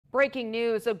Breaking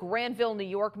news, a Granville, New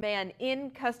York man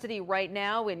in custody right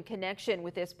now in connection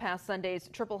with this past Sunday's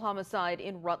triple homicide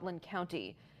in Rutland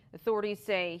County. Authorities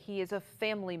say he is a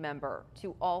family member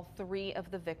to all three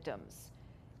of the victims.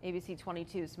 ABC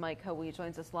 22's Mike Hoey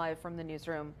joins us live from the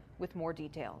newsroom with more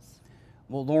details.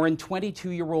 Well, Lauren,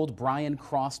 22-year-old Brian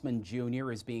Crossman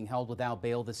Jr. is being held without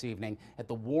bail this evening at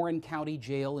the Warren County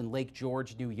Jail in Lake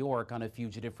George, New York on a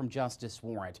fugitive from justice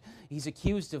warrant. He's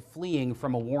accused of fleeing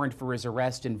from a warrant for his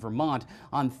arrest in Vermont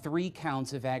on 3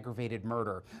 counts of aggravated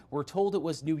murder. We're told it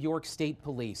was New York State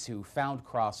Police who found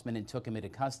Crossman and took him into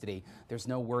custody. There's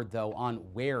no word, though, on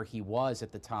where he was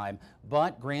at the time,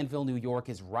 but Granville, New York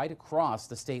is right across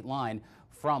the state line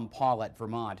from Pawlet,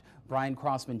 Vermont. Brian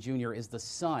Crossman Jr. is the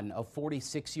son of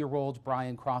 46-year-old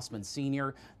Brian Crossman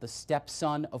Sr., the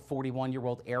stepson of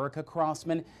 41-year-old Erica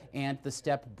Crossman, and the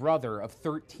stepbrother of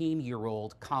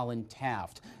 13-year-old Colin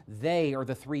Taft. They are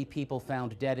the 3 people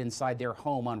found dead inside their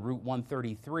home on Route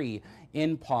 133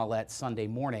 in Pawlet Sunday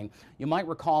morning. You might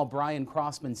recall Brian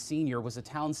Crossman Sr. was a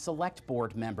town select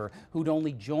board member who'd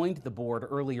only joined the board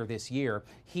earlier this year.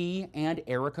 He and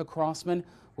Erica Crossman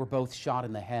were both shot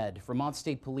in the head. Vermont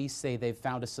State Police say they've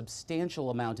found a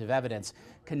substantial amount of evidence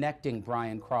connecting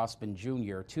Brian Crossman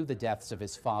Jr. to the deaths of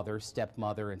his father,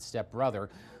 stepmother, and stepbrother.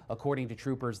 According to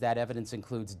troopers, that evidence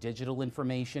includes digital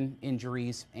information,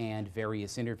 injuries, and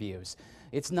various interviews.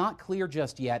 It's not clear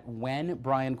just yet when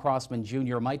Brian Crossman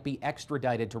Jr. might be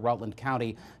extradited to Rutland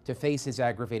County to face his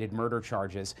aggravated murder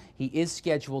charges. He is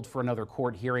scheduled for another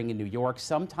court hearing in New York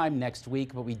sometime next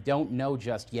week, but we don't know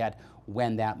just yet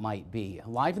when that might be.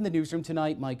 Live in the newsroom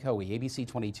tonight, Mike Hoey, ABC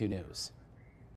 22 News.